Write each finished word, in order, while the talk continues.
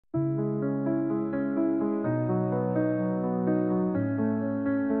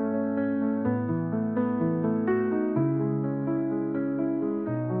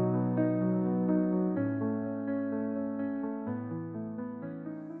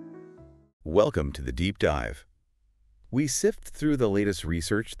Welcome to the Deep Dive. We sift through the latest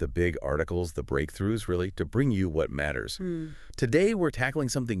research, the big articles, the breakthroughs, really, to bring you what matters. Today, we're tackling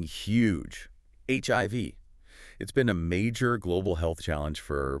something huge, HIV. It's been a major global health challenge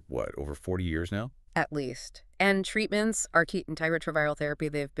for, what, over 40 years now? At least. And treatments, RT antiretroviral therapy,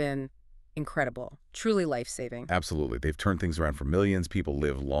 they've been incredible, truly life-saving. Absolutely. They've turned things around for millions. People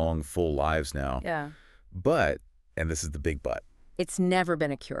live long, full lives now. Yeah. But, and this is the big but. It's never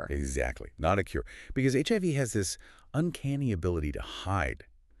been a cure. Exactly. Not a cure. Because HIV has this uncanny ability to hide,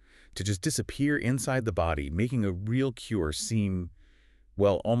 to just disappear inside the body, making a real cure seem,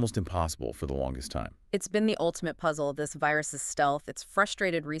 well, almost impossible for the longest time. It's been the ultimate puzzle, this virus's stealth. It's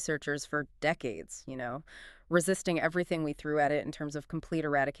frustrated researchers for decades, resisting everything we threw at it in terms of complete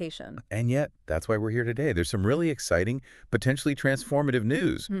eradication. And yet, that's why we're here today. There's some really exciting, potentially transformative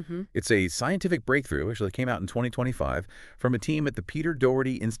news. It's a scientific breakthrough, actually came out in 2025, from a team at the Peter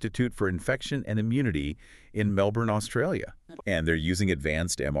Doherty Institute for Infection and Immunity in Melbourne, Australia. And they're using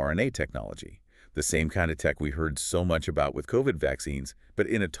advanced mRNA technology, the same kind of tech we heard so much about with COVID vaccines, but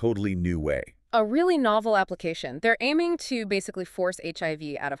in a totally new way. A really novel application. They're aiming to basically force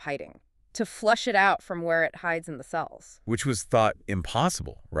HIV out of hiding, to flush it out from where it hides in the cells. Which was thought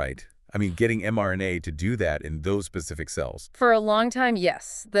impossible, right? I mean, getting mRNA to do that in those specific cells. For a long time,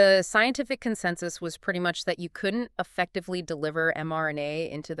 yes. The scientific consensus was pretty much that you couldn't effectively deliver mRNA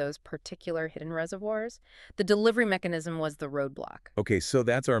into those particular hidden reservoirs. The delivery mechanism was the roadblock. Okay, so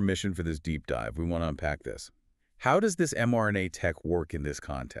that's our mission for this deep dive. We want to unpack this. How does this mRNA tech work in this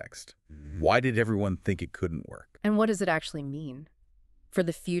context? Why did everyone think it couldn't work? And what does it actually mean for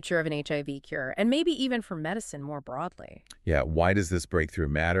the future of an HIV cure, and maybe even for medicine more broadly? Yeah, why does this breakthrough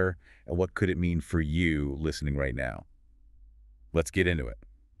matter, and what could it mean for you listening right now? Let's get into it.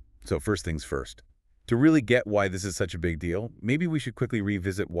 So first things first. To really get why this is such a big deal, maybe we should quickly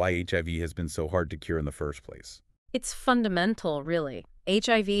revisit why HIV has been so hard to cure in the first place. It's fundamental, really.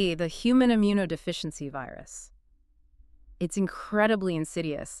 HIV, the human immunodeficiency virus. It's incredibly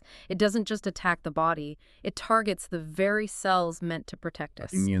insidious. It doesn't just attack the body, it targets the very cells meant to protect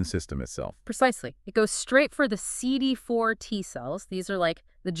us. The immune system itself. Precisely. It goes straight for the CD4 T cells. These are like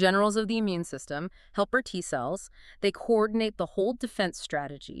the generals of the immune system, helper T cells. They coordinate the whole defense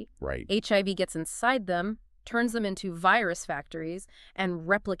strategy. Right. HIV gets inside them, turns them into virus factories, and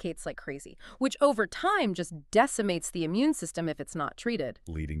replicates like crazy, which over time just decimates the immune system if it's not treated.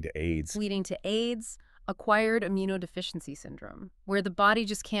 Leading to AIDS. Leading to AIDS, acquired immunodeficiency syndrome, where the body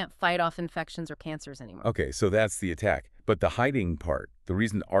just can't fight off infections or cancers anymore. Okay, so that's the attack. But the hiding part, the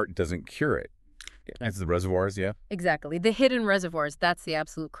reason art doesn't cure it, that's the reservoirs, yeah? Exactly. The hidden reservoirs, that's the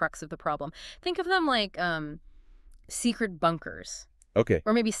absolute crux of the problem. Think of them like secret bunkers. Okay.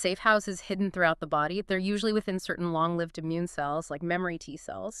 Or maybe safe houses hidden throughout the body. They're usually within certain long-lived immune cells, like memory T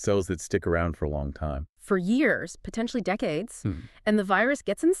cells. Cells that stick around for a long time. For years, potentially decades. And the virus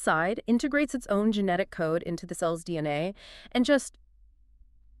gets inside, integrates its own genetic code into the cell's DNA, and just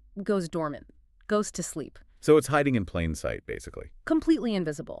goes dormant, goes to sleep. So it's hiding in plain sight, basically. Completely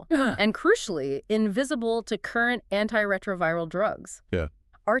invisible. And crucially, invisible to current antiretroviral drugs. Yeah.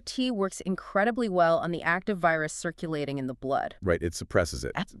 RT works incredibly well on the active virus circulating in the blood. Right, it suppresses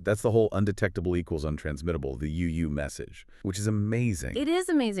it. That's the whole undetectable equals untransmittable, the UU message, which is amazing. It is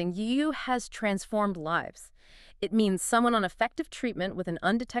amazing. UU has transformed lives. It means someone on effective treatment with an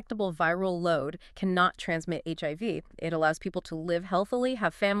undetectable viral load cannot transmit HIV. It allows people to live healthily,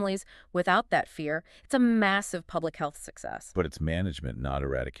 have families without that fear. It's a massive public health success. But it's management, not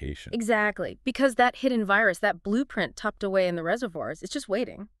eradication. Exactly. Because that hidden virus, that blueprint tucked away in the reservoirs, it's just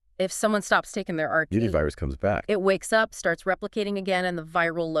waiting. If someone stops taking their RT, The virus comes back. it wakes up, starts replicating again, and the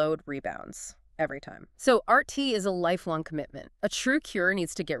viral load rebounds. Every time. So RT is a lifelong commitment. A true cure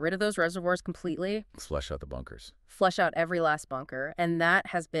needs to get rid of those reservoirs completely, Flush out the bunkers. flush out every last bunker, and that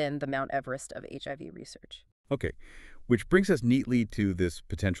has been the Mount Everest of HIV research. Okay, which brings us neatly to this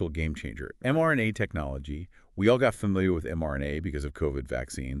potential game changer. mRNA technology. We all got familiar with mRNA because of COVID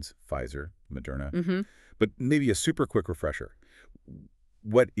vaccines, Pfizer, Moderna. But maybe a super quick refresher.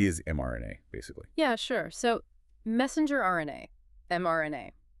 What is mRNA, basically? Yeah, sure. So messenger RNA,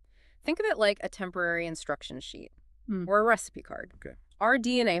 mRNA. Think of it like a temporary instruction sheet or a recipe card. Okay. Our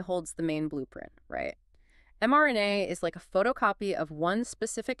DNA holds the main blueprint, right? mRNA is like a photocopy of one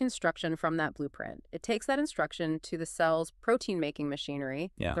specific instruction from that blueprint. It takes that instruction to the cell's protein-making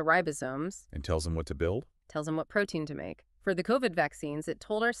machinery, Yeah. the ribosomes, And tells them what to build? tells them what protein to make. For the COVID vaccines, it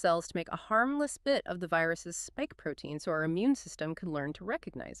told our cells to make a harmless bit of the virus's spike protein so our immune system could learn to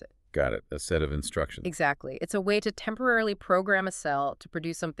recognize it. Got it. A set of instructions. Exactly. It's a way to temporarily program a cell to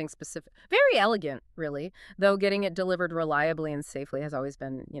produce something specific. Very elegant, really, though getting it delivered reliably and safely has always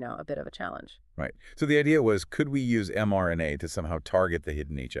been, a bit of a challenge. Right. So the idea was, could we use mRNA to somehow target the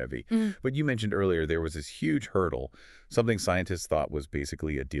hidden HIV? But you mentioned earlier there was this huge hurdle, something scientists thought was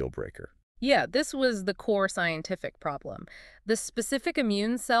basically a deal breaker. Yeah, this was the core scientific problem. The specific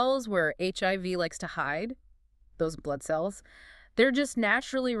immune cells where HIV likes to hide, those blood cells, they're just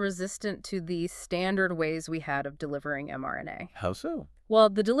naturally resistant to the standard ways we had of delivering mRNA. How so?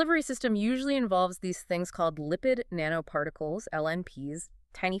 Well, the delivery system usually involves these things called lipid nanoparticles, LNPs,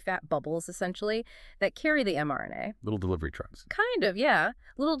 tiny fat bubbles, essentially, that carry the mRNA. Little delivery trucks. Kind of, yeah.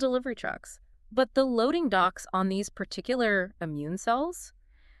 Little delivery trucks. But the loading docks on these particular immune cells,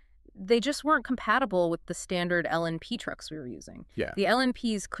 they just weren't compatible with the standard LNP trucks we were using. Yeah. The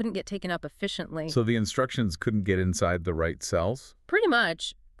LNPs couldn't get taken up efficiently. So the instructions couldn't get inside the right cells? Pretty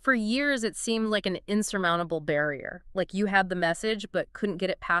much. For years, it seemed like an insurmountable barrier. Like you had the message, but couldn't get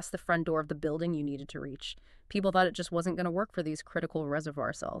it past the front door of the building you needed to reach. People thought it just wasn't going to work for these critical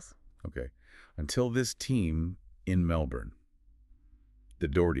reservoir cells. Okay. Until this team in Melbourne, the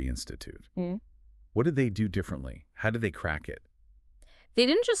Doherty Institute. What did they do differently? How did they crack it? They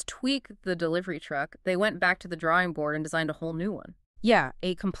didn't just tweak the delivery truck. They went back to the drawing board and designed a whole new one. Yeah,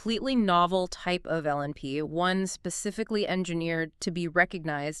 a completely novel type of LNP, one specifically engineered to be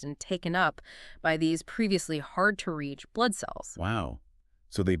recognized and taken up by these previously hard-to-reach blood cells. Wow.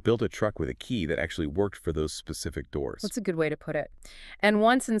 So they built a truck with a key that actually worked for those specific doors. That's a good way to put it. And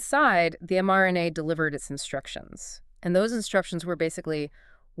once inside, the mRNA delivered its instructions. And those instructions were basically,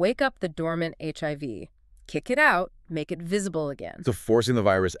 wake up the dormant HIV, kick it out, make it visible again. So forcing the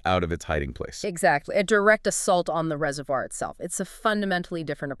virus out of its hiding place. Exactly. A direct assault on the reservoir itself. It's a fundamentally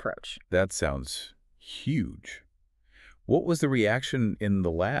different approach. That sounds huge. What was the reaction in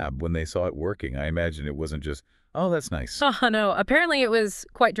the lab when they saw it working? I imagine it wasn't just, oh, that's nice. Oh, no. Apparently it was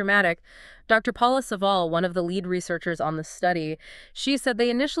quite dramatic. Dr. Paula Saval, one of the lead researchers on the study, she said they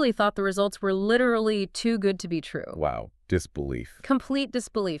initially thought the results were literally too good to be true. Wow. Disbelief. Complete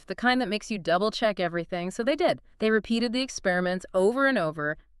disbelief, the kind that makes you double-check everything. So they did. They repeated the experiments over and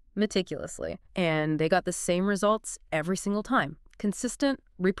over, meticulously. And they got the same results every single time. Consistent,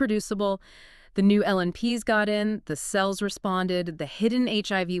 reproducible. The new LNPs got in, the cells responded, the hidden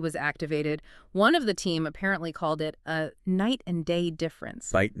HIV was activated. One of the team apparently called it a night and day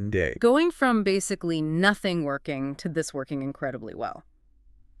difference. Night and day. Going from basically nothing working to this working incredibly well.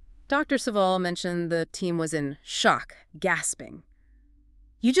 Dr. Saval mentioned the team was in shock, gasping.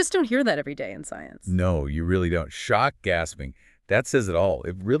 You just don't hear that every day in science. No, you really don't. Shock, gasping. That says it all.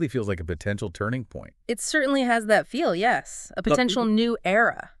 It really feels like a potential turning point. It certainly has that feel, yes. A potential new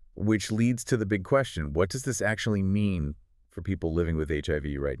era. Which leads to the big question. What does this actually mean for people living with HIV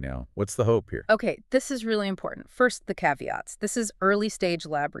right now? What's the hope here? Okay, this is really important. First, the caveats. This is early stage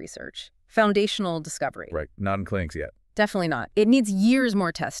lab research. Foundational discovery. Right. Not in clinics yet. Definitely not. It needs years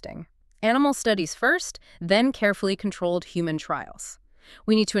more testing. Animal studies first, then carefully controlled human trials.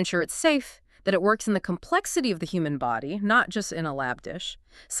 We need to ensure it's safe, that it works in the complexity of the human body, not just in a lab dish.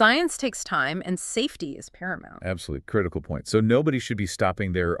 Science takes time, and safety is paramount. Absolutely. Critical point. So nobody should be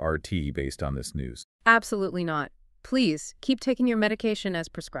stopping their RT based on this news. Absolutely not. Please, keep taking your medication as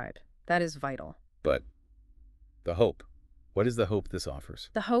prescribed. That is vital. But the hope. What is the hope this offers?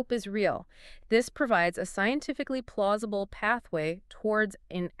 The hope is real. This provides a scientifically plausible pathway towards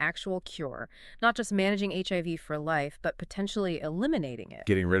an actual cure, not just managing HIV for life, but potentially eliminating it.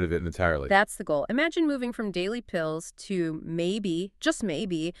 Getting rid of it entirely. That's the goal. Imagine moving from daily pills to maybe, just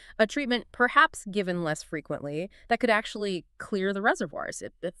maybe, a treatment perhaps given less frequently that could actually clear the reservoirs.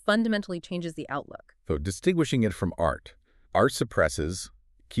 It fundamentally changes the outlook. So distinguishing it from art. Art suppresses,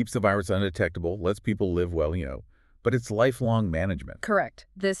 keeps the virus undetectable, lets people live well, but it's lifelong management. Correct.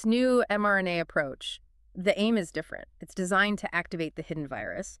 This new mRNA approach, the aim is different. It's designed to activate the hidden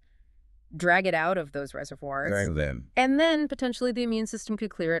virus, drag it out of those reservoirs, and then potentially the immune system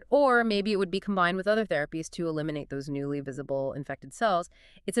could clear it, or maybe it would be combined with other therapies to eliminate those newly visible infected cells.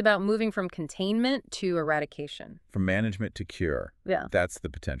 It's about moving from containment to eradication. From management to cure. Yeah. That's the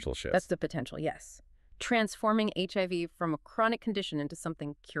potential shift. That's the potential, yes. Transforming HIV from a chronic condition into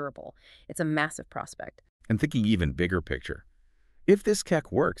something curable. It's a massive prospect. And thinking even bigger picture. If this tech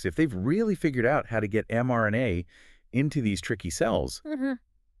works, if they've really figured out how to get mRNA into these tricky cells,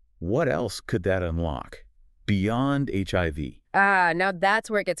 what else could that unlock beyond HIV. Now that's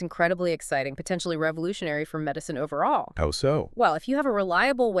where it gets incredibly exciting, potentially revolutionary for medicine overall. How so? Well, if you have a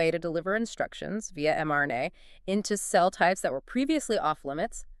reliable way to deliver instructions via mRNA into cell types that were previously off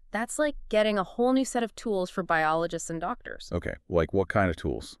limits, that's like getting a whole new set of tools for biologists and doctors. Okay, like what kind of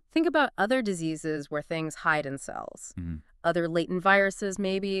tools? Think about other diseases where things hide in cells. Mm-hmm. Other latent viruses,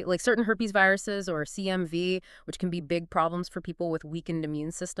 maybe, like certain herpes viruses or CMV, which can be big problems for people with weakened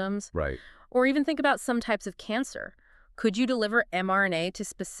immune systems. Right. Or even think about some types of cancer. Could you deliver mRNA to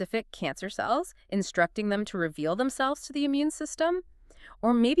specific cancer cells, instructing them to reveal themselves to the immune system?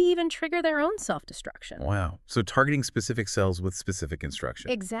 Or maybe even trigger their own self-destruction? Wow. So targeting specific cells with specific instruction.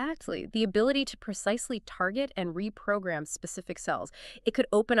 Exactly. The ability to precisely target and reprogram specific cells. It could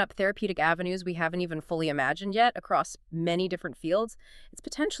open up therapeutic avenues we haven't even fully imagined yet across many different fields. It's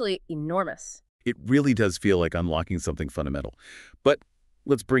potentially enormous. It really does feel like unlocking something fundamental. But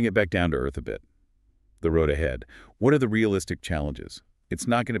let's bring it back down to earth a bit. The road ahead. What are the realistic challenges? It's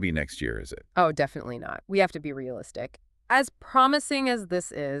not going to be next year, is it? Oh, definitely not. We have to be realistic. As promising as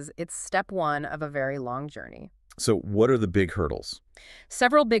this is, it's step one of a very long journey. So what are the big hurdles?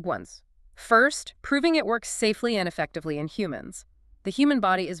 Several big ones. First, proving it works safely and effectively in humans. The human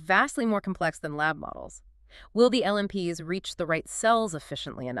body is vastly more complex than lab models. Will the LNPs reach the right cells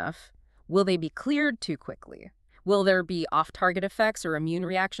efficiently enough? Will they be cleared too quickly? Will there be off-target effects or immune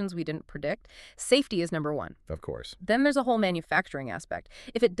reactions we didn't predict? Safety is number one. Of course. Then there's a whole manufacturing aspect.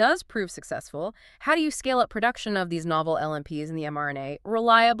 If it does prove successful, how do you scale up production of these novel LNPs in the mRNA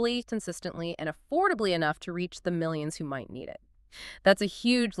reliably, consistently, and affordably enough to reach the millions who might need it? That's a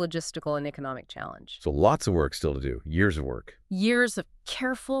huge logistical and economic challenge. So lots of work still to do. Years of work. Years of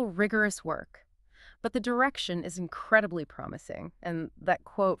careful, rigorous work. But the direction is incredibly promising, and that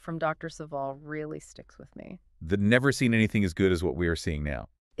quote from Dr. Saval really sticks with me. The never seen anything as good as what we are seeing now.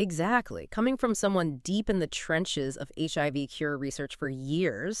 Exactly. Coming from someone deep in the trenches of HIV cure research for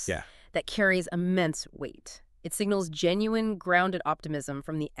years, that carries immense weight. It signals genuine, grounded optimism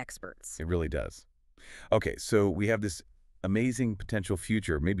from the experts. It really does. Okay, so we have this amazing potential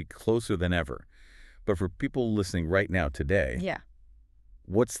future, maybe closer than ever. But for people listening right now today,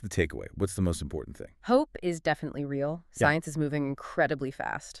 what's the takeaway? What's the most important thing? Hope is definitely real. Science is moving incredibly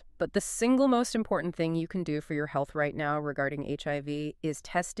fast. But the single most important thing you can do for your health right now regarding HIV is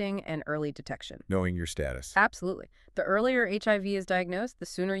testing and early detection. Knowing your status. Absolutely. The earlier HIV is diagnosed, the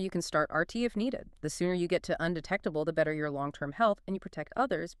sooner you can start RT if needed. The sooner you get to undetectable, the better your long-term health, and you protect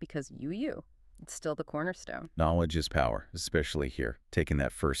others because you. It's still the cornerstone. Knowledge is power, especially here, taking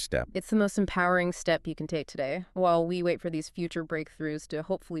that first step. It's the most empowering step you can take today, while we wait for these future breakthroughs to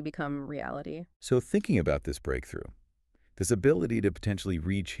hopefully become reality. So thinking about this breakthrough, this ability to potentially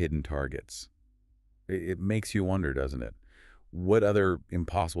reach hidden targets, it makes you wonder, doesn't it? What other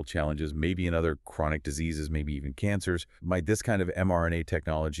impossible challenges, maybe in other chronic diseases, maybe even cancers, might this kind of mRNA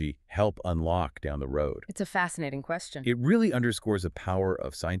technology help unlock down the road? It's a fascinating question. It really underscores the power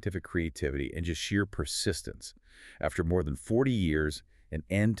of scientific creativity and just sheer persistence. After more than 40 years, an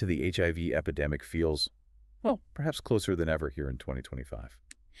end to the HIV epidemic feels, well, perhaps closer than ever here in 2025.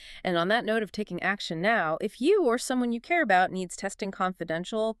 And on that note of taking action now, if you or someone you care about needs testing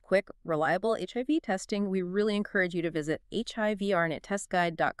confidential, quick, reliable HIV testing, we really encourage you to visit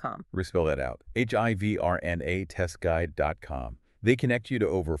hivrnatestguide.com. Spell that out, hivrnatestguide.com. They connect you to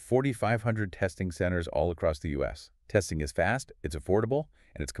over 4,500 testing centers all across the U.S. Testing is fast, it's affordable,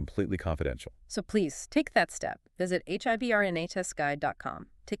 and it's completely confidential. So please, take that step. Visit hivrnatestguide.com.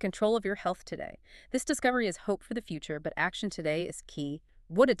 Take control of your health today. This discovery is hope for the future, but action today is key.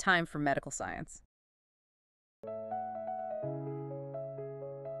 What a time for medical science.